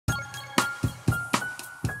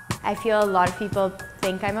I feel a lot of people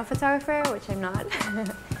think I'm a photographer, which I'm not.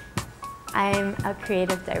 I'm a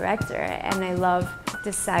creative director and I love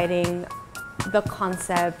deciding the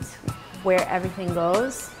concept, where everything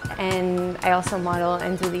goes. And I also model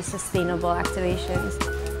and do these sustainable activations.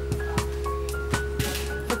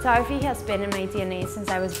 Photography has been in my DNA since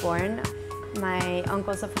I was born. My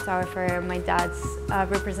uncle's a photographer, my dad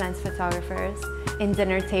represents photographers. In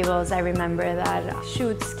dinner tables, I remember that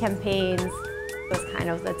shoots, campaigns was kind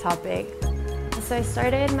of the topic. So I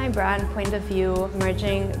started my brand Point of View,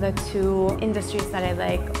 merging the two industries that I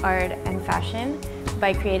like, art and fashion,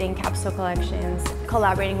 by creating capsule collections,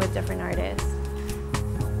 collaborating with different artists.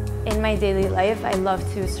 In my daily life, I love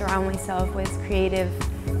to surround myself with creative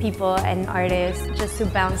people and artists just to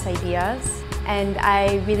bounce ideas. And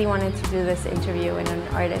I really wanted to do this interview in an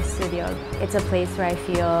artist studio. It's a place where I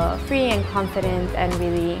feel free and confident and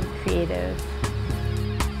really creative.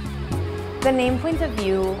 The name Point of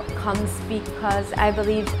View comes because I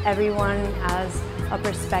believe everyone has a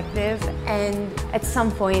perspective, and at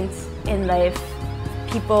some point in life,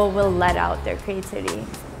 people will let out their creativity.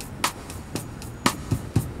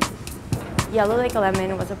 Yellow Like a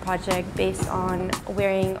Lemon was a project based on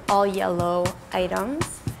wearing all yellow items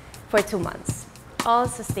for 2 months, all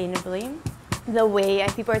sustainably. The way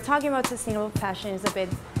people are talking about sustainable fashion is a bit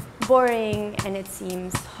boring and it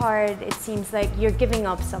seems hard. It seems like you're giving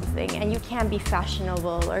up something and you can't be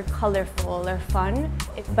fashionable or colorful or fun.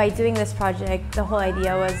 By doing this project, the whole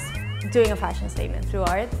idea was doing a fashion statement through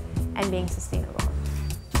art and being sustainable.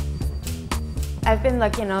 I've been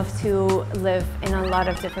lucky enough to live in a lot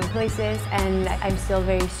of different places, and I'm still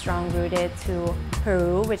very strong-rooted to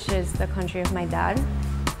Peru, which is the country of my dad.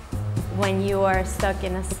 When you are stuck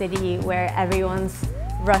in a city where everyone's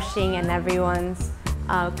rushing and everyone's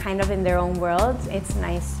kind of in their own world, it's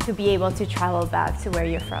nice to be able to travel back to where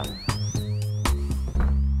you're from.